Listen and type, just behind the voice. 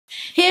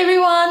Hey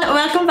everyone,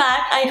 welcome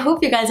back. I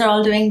hope you guys are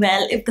all doing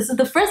well. If this is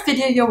the first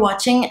video you're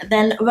watching,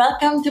 then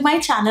welcome to my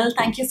channel.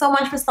 Thank you so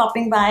much for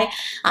stopping by.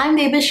 I'm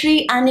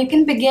Debasree and you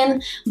can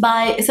begin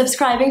by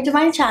subscribing to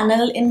my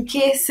channel in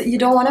case you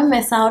don't want to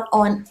miss out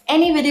on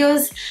any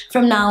videos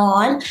from now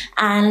on.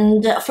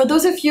 And for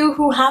those of you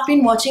who have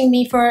been watching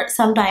me for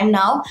some time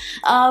now,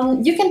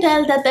 you can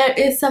tell that there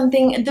is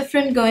something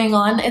different going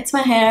on. It's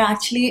my hair.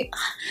 Actually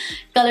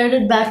colored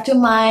it back to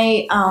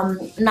my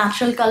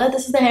natural color.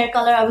 This is the hair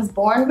color I was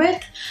born with.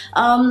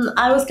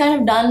 I was kind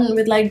of done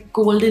with like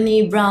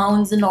goldeny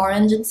browns and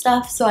orange and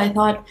stuff, so I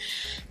thought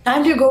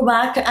time to go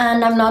back,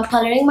 and I'm not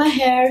coloring my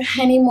hair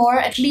anymore,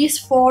 at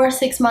least for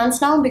 6 months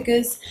now,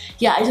 because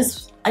yeah, I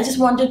just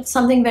wanted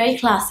something very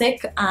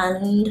classic,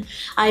 and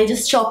I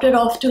just chopped it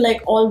off to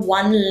like all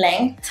one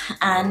length.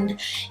 And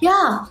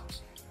yeah,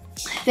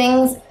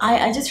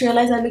 I just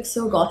realized I look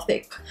so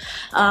gothic.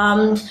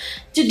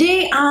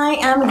 Today I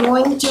am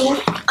going to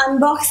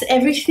unbox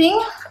everything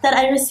that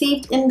I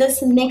received in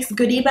this NYX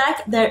goodie bag.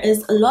 There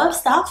is a lot of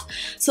stuff,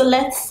 so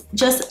let's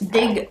just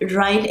dig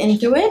right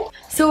into it.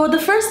 So the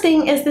first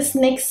thing is this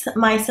NYX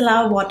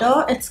Micellar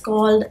Water. It's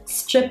called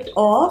Stripped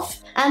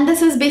Off, and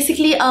this is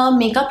basically a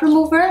makeup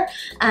remover,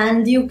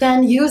 and you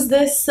can use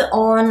this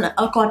on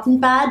a cotton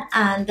pad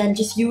and then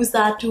just use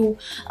that to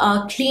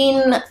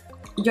clean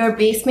your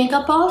base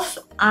makeup off.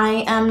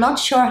 I am not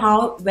sure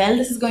how well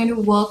this is going to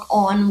work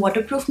on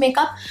waterproof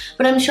makeup,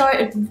 but I'm sure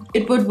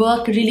it would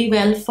work really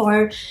well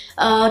for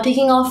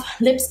taking off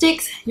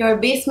lipsticks, your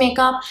base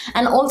makeup,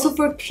 and also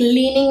for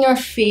cleaning your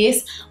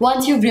face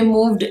once you've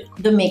removed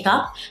the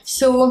makeup.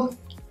 So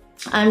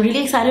I'm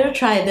really excited to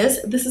try this.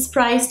 This is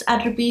priced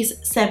at rupees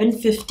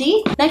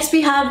 750. Next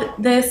we have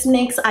this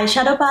NYX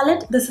eyeshadow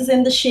palette. This is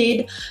in the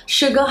shade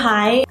Sugar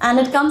High, and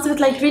it comes with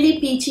like really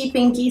peachy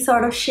pinky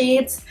sort of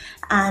shades,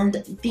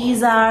 and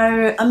these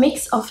are a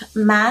mix of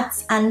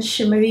mattes and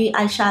shimmery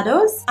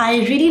eyeshadows.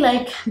 I really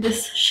like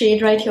this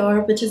shade right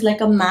here, which is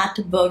like a matte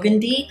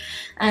burgundy,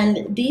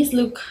 and these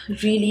look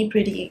really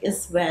pretty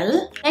as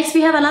well. Next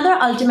we have another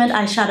ultimate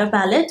eyeshadow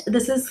palette.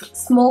 This is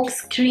Smoke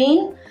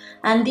Screen,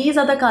 and these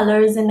are the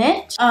colors in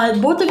it.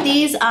 Both of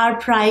these are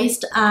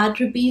priced at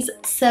rupees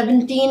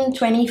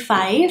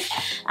 1725,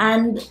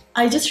 and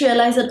I just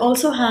realized it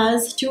also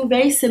has two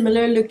very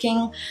similar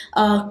looking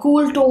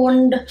cool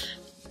toned,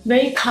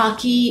 very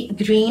khaki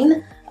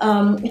green.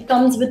 It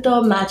comes with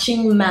a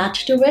matching matte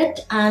to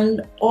it,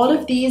 and all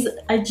of these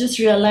I just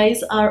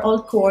realized are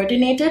all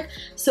coordinated.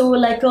 So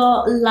like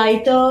a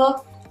lighter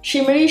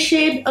shimmery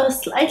shade, a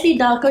slightly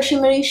darker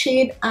shimmery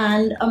shade,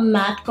 and a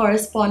matte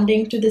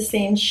corresponding to the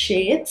same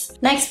shades.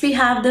 Next we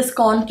have this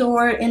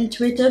Contour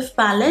Intuitive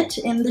palette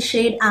in the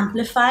shade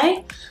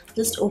Amplify.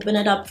 Just open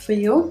it up for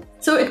you.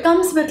 So it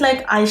comes with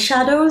like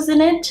eyeshadows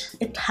in it.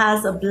 It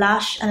has a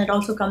blush, and it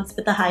also comes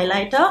with a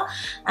highlighter,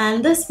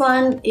 and this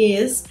one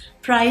is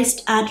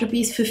priced at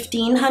rupees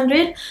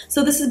 1500.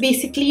 So this is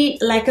basically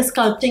like a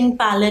sculpting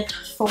palette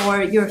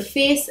for your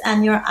face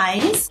and your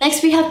eyes.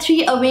 Next we have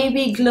three Away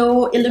We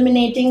Glow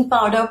Illuminating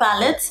powder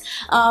palettes.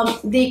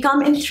 They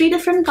come in three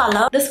different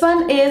colors. This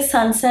one is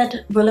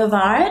Sunset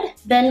Boulevard,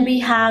 then we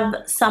have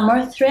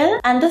Summer Thrill,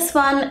 and this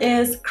one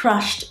is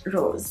Crushed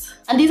Rose,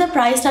 and these are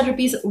priced at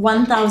rupees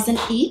 1000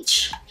 each.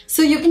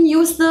 So you can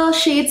use the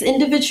shades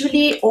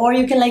individually, or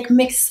you can like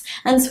mix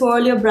and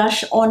swirl your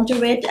brush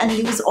onto it and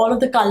use all of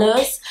the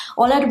colors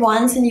all at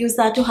once and use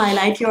that to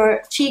highlight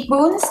your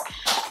cheekbones.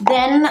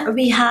 Then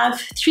we have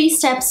 3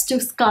 steps to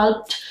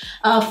sculpt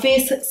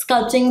face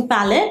sculpting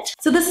palette.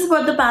 So this is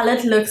what the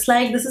palette looks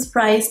like. This is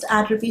priced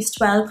at rupees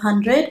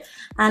 1200,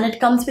 and it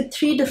comes with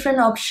 3 different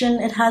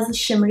options. It has a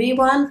shimmery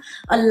one,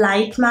 a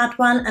light matte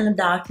one, and a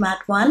dark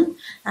matte one,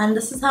 and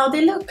this is how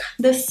they look.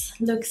 This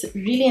looks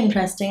really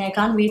interesting. I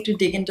can't wait to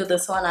dig into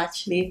this one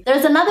actually.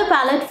 There's another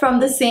palette from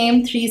the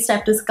same 3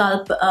 step to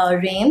sculpt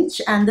range,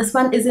 and this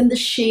one is in the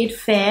shade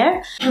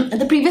Fair.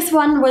 The previous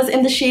one was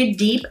in the shade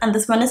Deep, and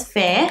this one is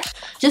Fair.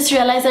 Just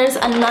realized there's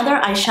another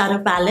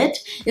eyeshadow palette.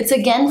 It's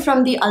again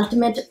from the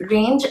Ultimate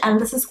range, and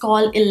this is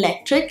called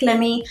Electric. Let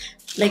me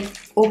like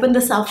open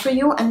this up for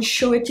you and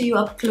show it to you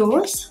up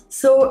close.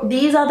 So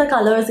these are the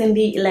colors in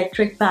the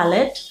Electric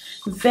palette.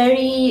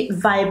 Very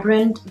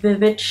vibrant,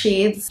 vivid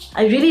shades.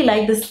 I really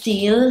like this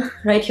teal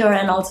right here,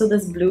 and also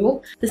this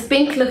blue. This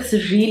pink looks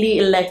really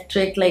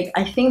electric. Like,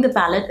 I think the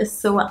palette is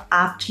so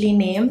aptly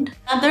named.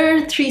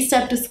 Another 3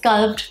 step to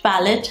sculpt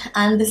palette,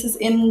 and this is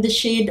in the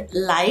shade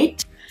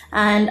Light.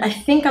 And I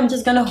think I'm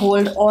just gonna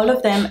hold all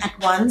of them at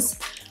once,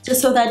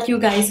 just so that you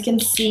guys can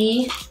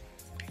see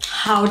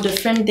how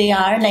different they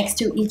are next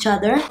to each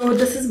other. So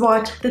this is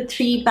what the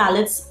 3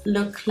 palettes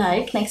look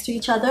like next to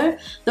each other.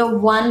 The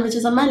one which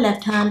is on my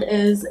left hand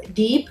is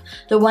Deep,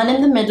 the one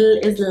in the middle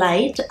is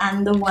Light,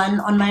 and the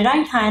one on my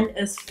right hand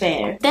is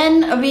Fair.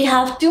 Then we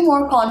have 2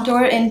 more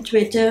Contour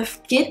Intuitive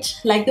kit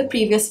like the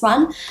previous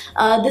one.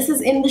 This is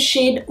in the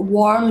shade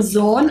Warm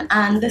Zone,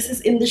 and this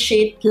is in the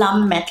shade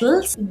Plum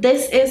Metals.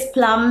 This is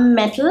Plum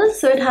Metal,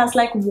 so it has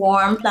like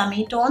warm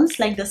plummy tones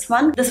like this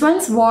one. This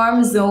one's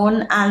Warm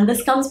Zone, and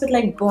this comes with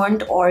like burnt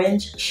burnt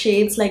orange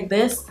shades like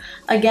this.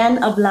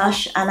 Again, a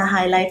blush and a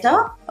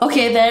highlighter.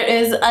 Okay, there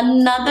is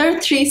another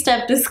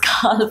 3-step to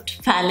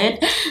sculpt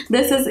palette.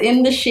 This is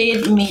in the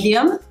shade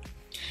medium.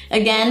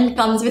 Again,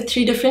 comes with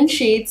 3 different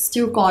shades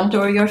to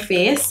contour your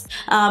face.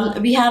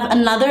 We have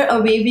another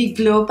A Wavy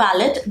Glow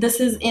palette. This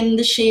is in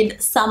the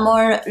shade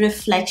Summer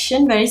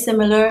Reflection, very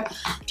similar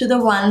to the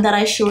one that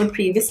I showed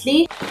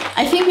previously.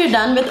 I think we're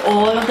done with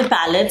all of the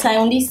palettes. I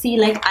only see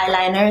like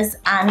eyeliners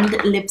and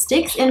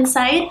lipsticks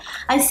inside.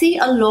 I see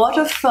a lot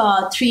of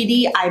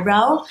 3D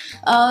eyebrow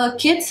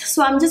kits,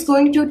 so I'm just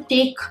going to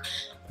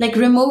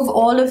remove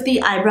all of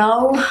the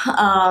eyebrow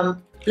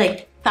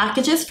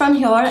packages from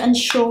here and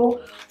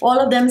show all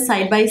of them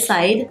side by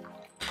side,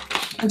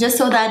 just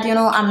so that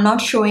I'm not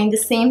showing the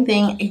same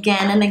thing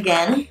again and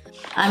again.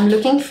 I'm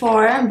looking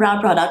for brow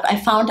product. I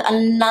found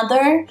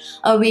another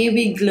A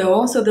Wavy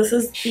Glow. So this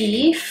is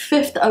the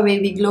 5th A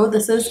Wavy Glow.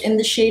 This is in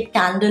the shade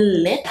Candle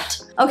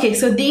Lit. Okay,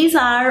 so these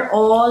are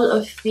all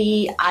of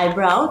the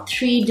eyebrow,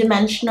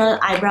 3-dimensional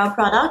eyebrow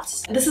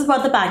products. This is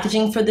what the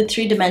packaging for the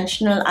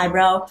 3-dimensional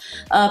eyebrow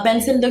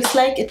pencil looks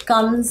like. It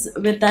comes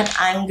with that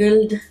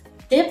angled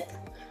tip.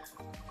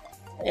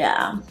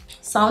 Yeah,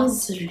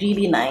 sounds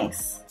really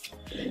nice.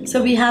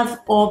 So we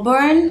have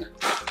Auburn,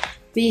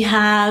 we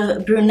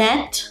have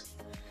Brunette,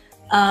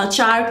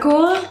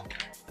 Charcoal,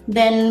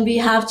 then we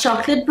have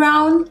Chocolate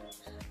Brown,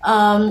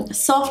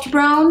 Soft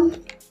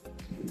Brown,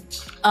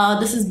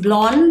 this is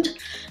Blonde,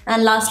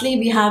 and lastly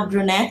we have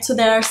Brunette. So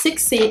there are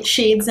 6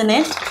 shades in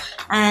it,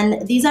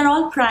 and these are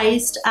all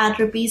priced at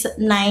rupees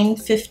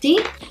 950.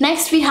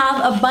 Next we have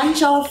a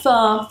bunch of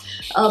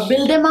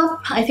Build Them Up,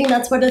 I think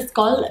that's what it's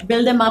called,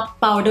 Build Them Up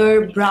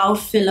Powder Brow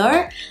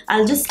Filler.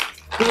 I'll just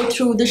go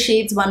through the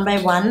shades one by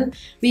one.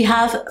 We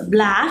have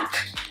Black,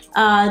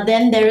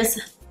 then there is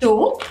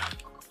Taupe,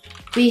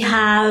 we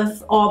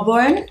have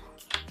Auburn,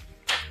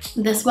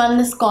 this one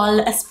is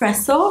called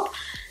Espresso,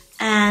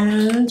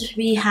 and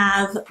we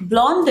have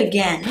Blonde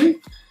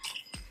again,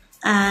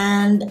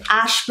 and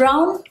Ash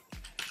Brown,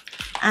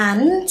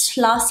 and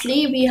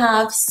lastly we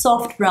have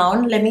Soft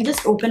Brown. Let me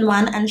just open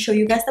one and show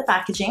you guys the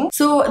packaging.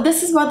 So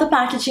this is what the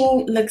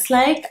packaging looks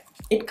like.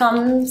 It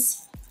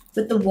comes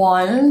with the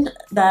wand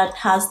that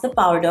has the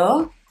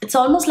powder. It's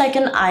almost like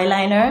an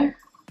eyeliner.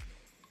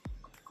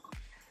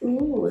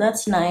 Ooh,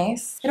 that's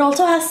nice. It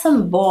also has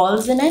some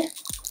balls in it.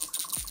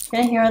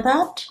 Can you hear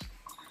that?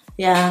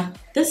 Yeah,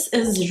 this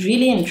is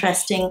really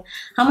interesting.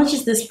 How much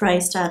is this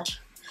priced at?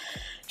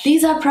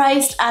 These are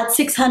priced at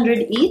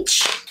 600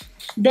 each.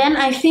 Then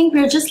I think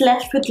we're just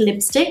left with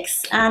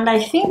lipsticks, and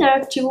I think there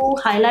are 2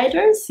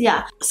 highlighters.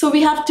 Yeah, so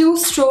we have 2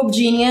 Strobe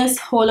Genius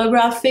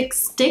holographic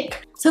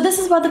stick. So this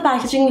is what the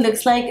packaging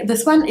looks like.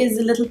 This one is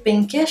a little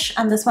pinkish,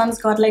 and this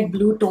one's got like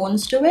blue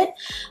tones to it.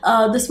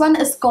 This one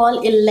is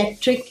called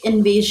Electric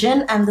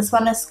Invasion, and this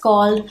one is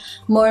called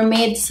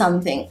Mermaid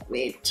something.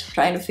 Wait,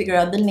 trying to figure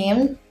out the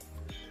name.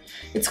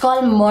 It's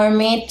called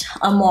Mermaid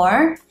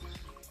Amore,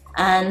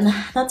 and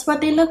that's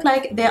what they look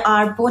like. They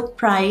are both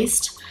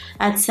priced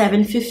at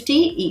 750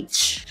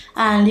 each,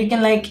 and you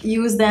can like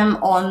use them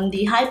on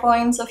the high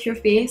points of your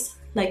face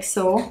like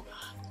so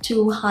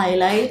to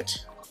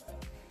highlight.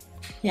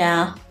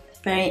 Yeah,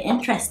 very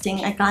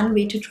interesting. I can't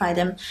wait to try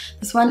them.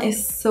 This one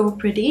is so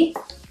pretty.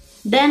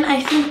 Then I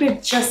think we're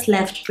just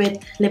left with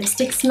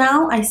lipsticks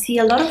now. I see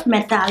a lot of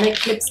metallic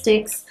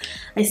lipsticks.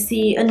 I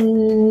see a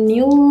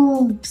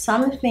new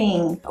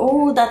something.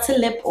 Oh, that's a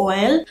lip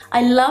oil.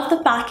 I love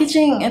the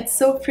packaging. It's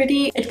so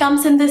pretty. It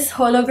comes in this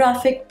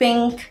holographic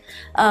pink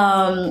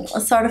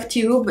sort of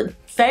tube,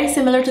 very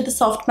similar to the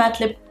soft matte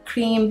lip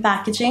cream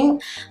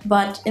packaging,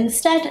 but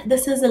instead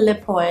this is a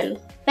lip oil.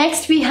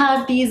 Next we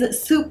have these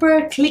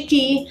super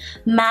clicky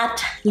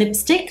matte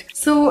lipstick.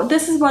 So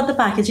this is what the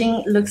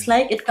packaging looks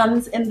like. It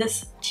comes in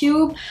this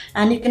tube,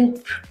 and you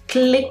can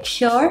click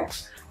here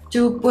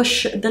to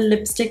push the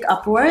lipstick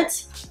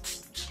upwards.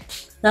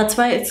 That's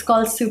why it's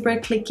called super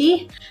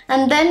clicky.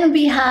 And then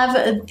we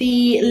have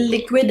the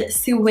liquid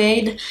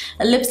suede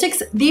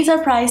lipsticks. These are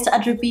priced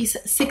at rupees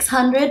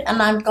 600,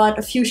 and I've got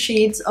a few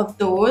shades of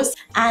those.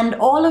 And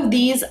all of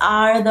these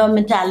are the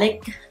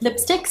metallic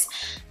lipsticks.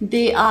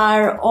 They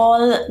are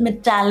all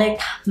metallic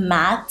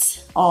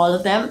mattes, all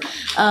of them.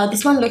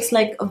 This one looks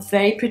like a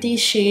very pretty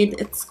shade.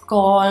 It's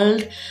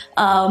called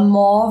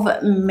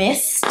Mauve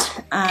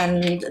Mist,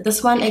 and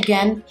this one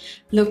again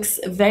looks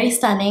very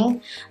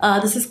stunning.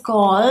 This is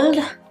called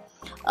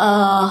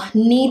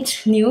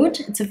Neat Nude.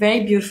 It's a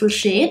very beautiful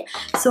shade.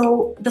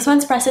 So this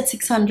one's priced at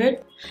 600.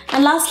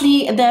 And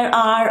lastly, there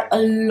are a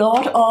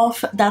lot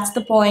of That's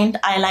the Point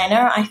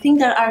eyeliner. I think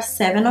there are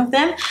 7 of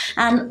them,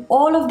 and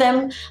all of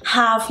them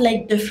have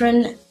like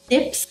different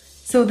tips.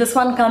 So this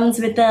one comes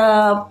with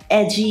a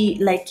edgy,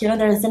 like, you know,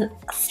 there is a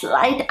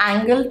slight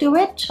angle to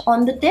it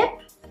on the tip.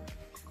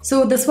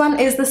 So this one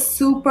is the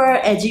super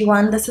edgy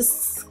one. This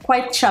is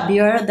quite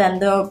chubbier than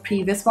the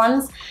previous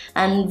ones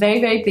and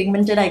very, very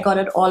pigmented. I got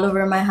it all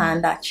over my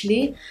hand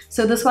actually.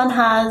 So this one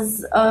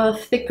has a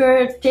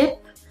thicker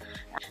tip,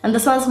 and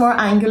this one's more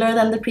angular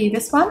than the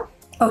previous one.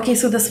 Okay,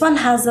 so this one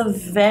has a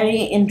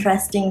very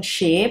interesting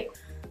shape.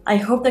 I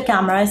hope the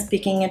camera is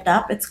picking it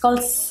up. It's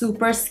called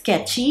Super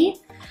Sketchy.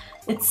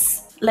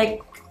 It's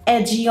like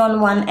edgy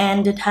on one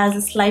end. It has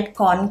a slight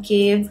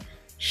concave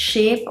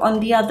shape on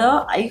the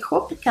other. I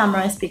hope the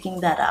camera is picking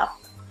that up.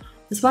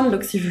 This one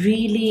looks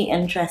really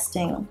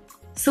interesting.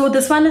 So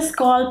this one is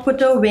called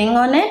Put a Wing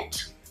on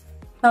It.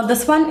 Now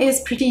this one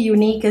is pretty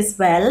unique as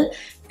well.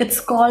 It's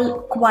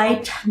called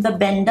Quite the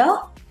Bender.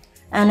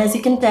 And as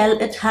you can tell,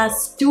 it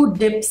has 2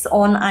 dips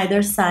on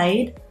either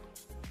side.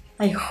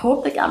 I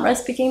hope the camera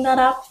is picking that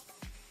up.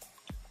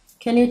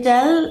 Can you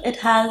tell? It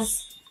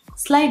has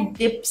slight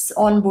dips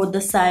on both the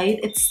sides.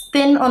 It's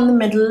thin on the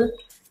middle,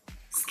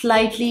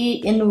 slightly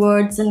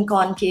inwards and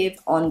concave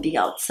on the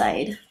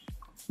outside.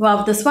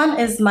 Wow, this one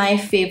is my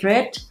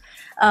favorite.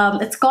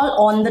 It's called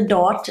On the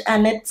Dot,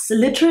 and it's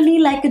literally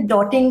like a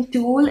dotting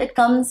tool. It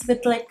comes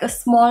with like a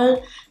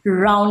small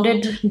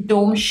rounded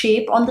dome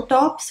shape on the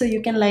top, so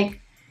you can like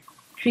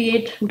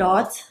create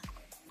dots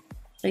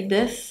like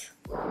this.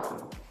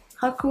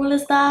 How cool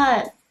is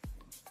that?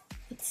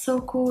 It's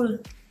so cool.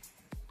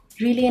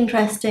 Really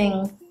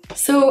interesting.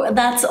 So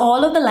that's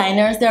all of the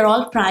liners. They're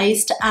all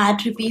priced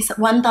at rupees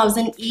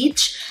 1,000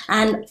 each,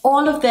 and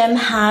all of them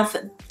have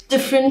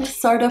different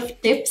sort of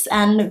tips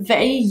and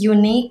very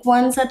unique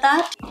ones at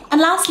that. And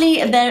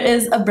lastly, there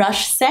is a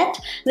brush set.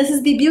 This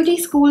is the Beauty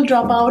School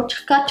Dropout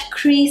Cut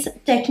Crease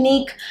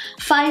Technique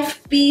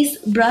 5-piece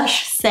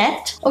brush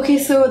set. Okay,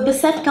 so the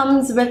set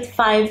comes with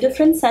 5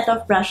 different set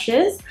of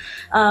brushes.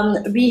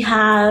 We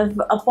have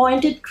a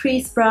pointed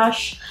crease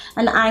brush,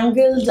 an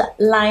angled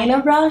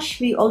liner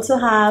brush. We also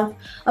have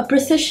a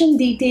precision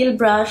detail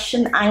brush,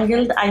 an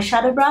angled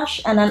eyeshadow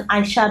brush, and an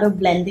eyeshadow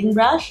blending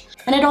brush.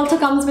 And it also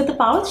comes with a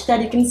pouch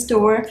that you can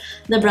store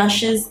the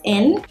brushes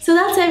in. So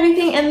that's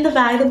everything in the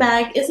bag. The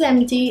bag is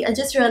empty. I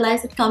just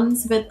realized it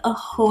comes with a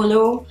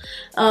hollow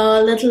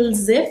little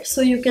zip,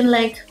 so you can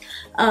like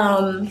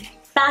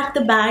pack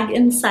the bag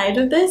inside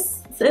of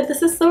this. So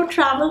this is so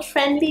travel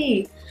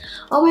friendly.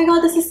 Oh my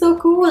god, this is so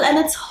cool, and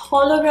it's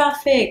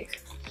holographic.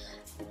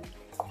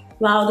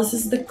 Wow, this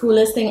is the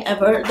coolest thing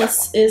ever.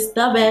 This is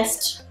the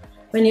best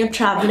when you're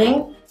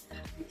traveling.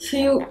 So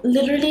you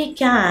literally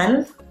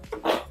can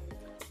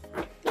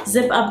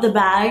zip up the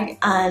bag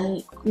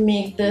and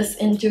make this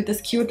into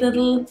this cute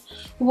little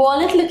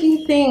wallet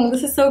looking thing.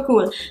 This is so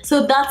cool.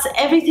 So that's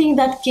everything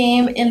that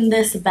came in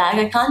this bag.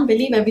 I can't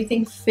believe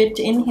everything fit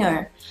in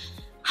here.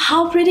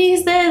 How pretty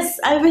is this?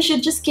 I wish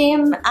it just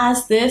came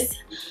as this.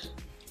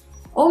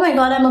 Oh my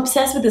god, I'm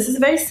obsessed with this. It's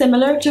very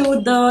similar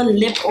to the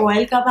lip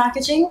oil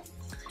packaging.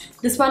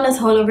 This one is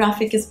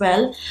holographic as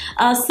well.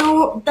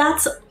 So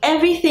that's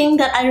everything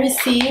that I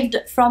received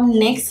from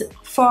NYX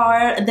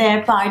for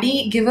their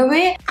party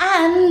giveaway.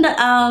 And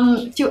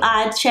to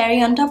add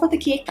cherry on top of the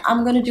cake,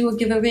 I'm gonna do a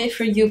giveaway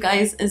for you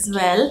guys as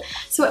well.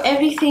 So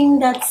everything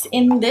that's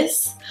in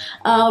this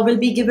will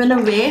be given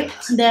away.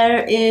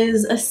 There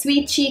is a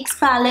Sweet Cheeks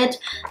palette.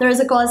 There is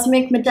a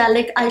Cosmic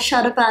Metallic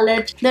eyeshadow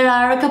palette. There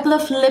are a couple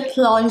of lip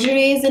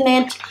lingeries in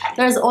it.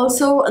 There's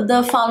also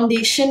the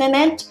foundation in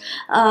it.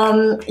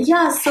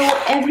 Yeah, so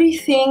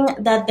everything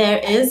that there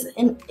is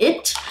in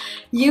it,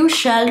 you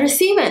shall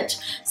receive it.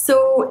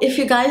 So if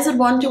you guys would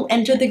want to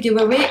enter the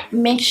giveaway,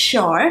 make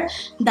sure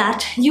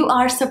that you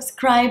are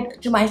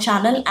subscribed to my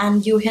channel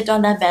and you hit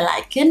on that bell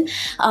icon.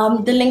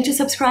 The link to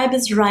subscribe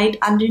is right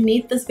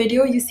underneath this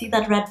video. You see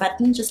that red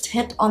button, just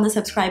hit on the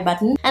subscribe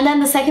button. And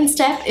then the second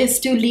step is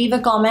to leave a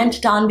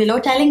comment down below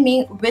telling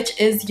me which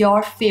is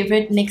your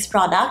favorite NYX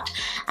product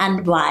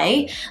and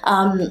why.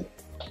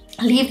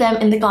 Leave them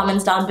in the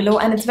comments down below,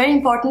 and it's very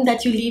important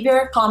that you leave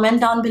your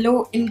comment down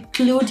below,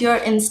 include your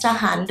Insta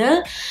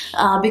handle,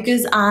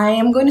 because I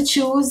am going to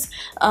choose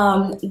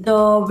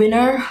the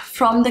winner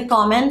from the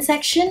comment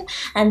section,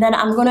 and then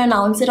I'm going to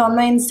announce it on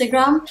my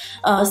Instagram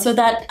so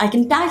that I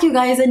can tag you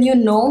guys and you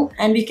know,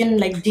 and we can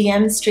like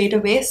DM straight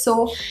away.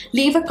 So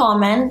leave a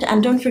comment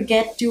and don't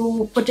forget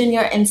to put in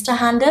your Insta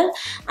handle,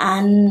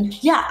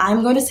 and yeah,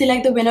 I'm going to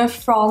select the winner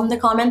from the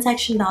comment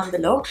section down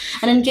below.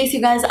 And in case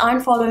you guys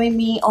aren't following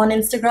me on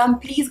Instagram,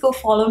 please go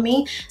follow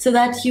me so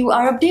that you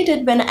are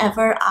updated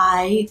whenever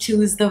I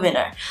choose the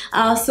winner.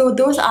 So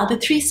those are the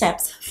 3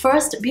 steps.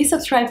 First, be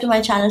subscribed to my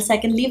channel.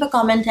 Second, leave a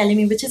comment telling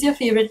me which is your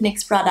favorite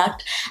NYX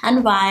product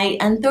and why.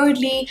 And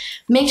thirdly,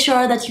 make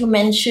sure that you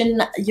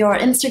mention your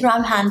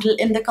Instagram handle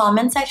in the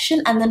comment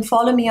section, and then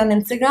follow me on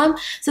Instagram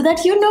so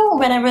that you know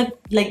whenever,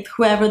 like,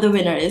 whoever the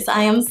winner is.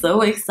 I am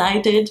so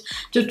excited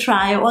to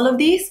try all of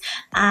these,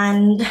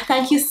 and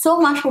thank you so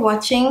much for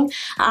watching.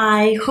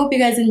 I hope you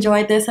guys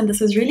enjoyed this, and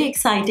this was really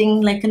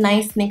exciting, like a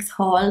nice NYX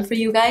haul for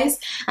you guys,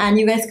 and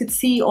you guys could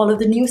see all of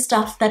the new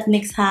stuff that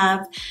NYX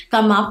have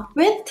come up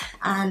with.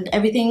 And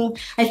everything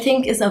I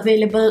think is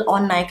available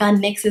on Nykaa.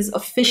 NYX is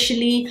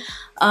officially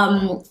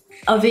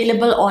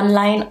available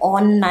online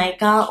on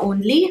Nykaa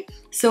only.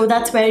 So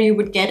that's where you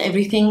would get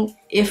everything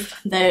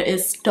if there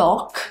is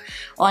stock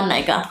on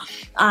Nykaa.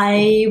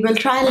 I will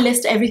try and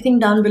list everything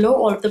down below,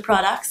 all of the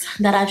products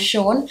that I've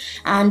shown.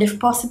 And if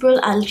possible,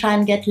 I'll try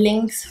and get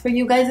links for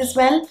you guys as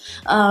well.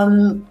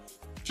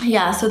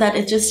 yeah, so that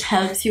it just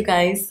helps you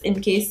guys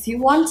in case you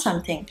want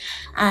something.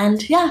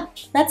 And yeah,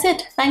 that's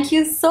it. Thank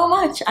you so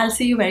much. I'll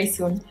see you very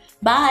soon.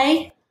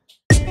 Bye.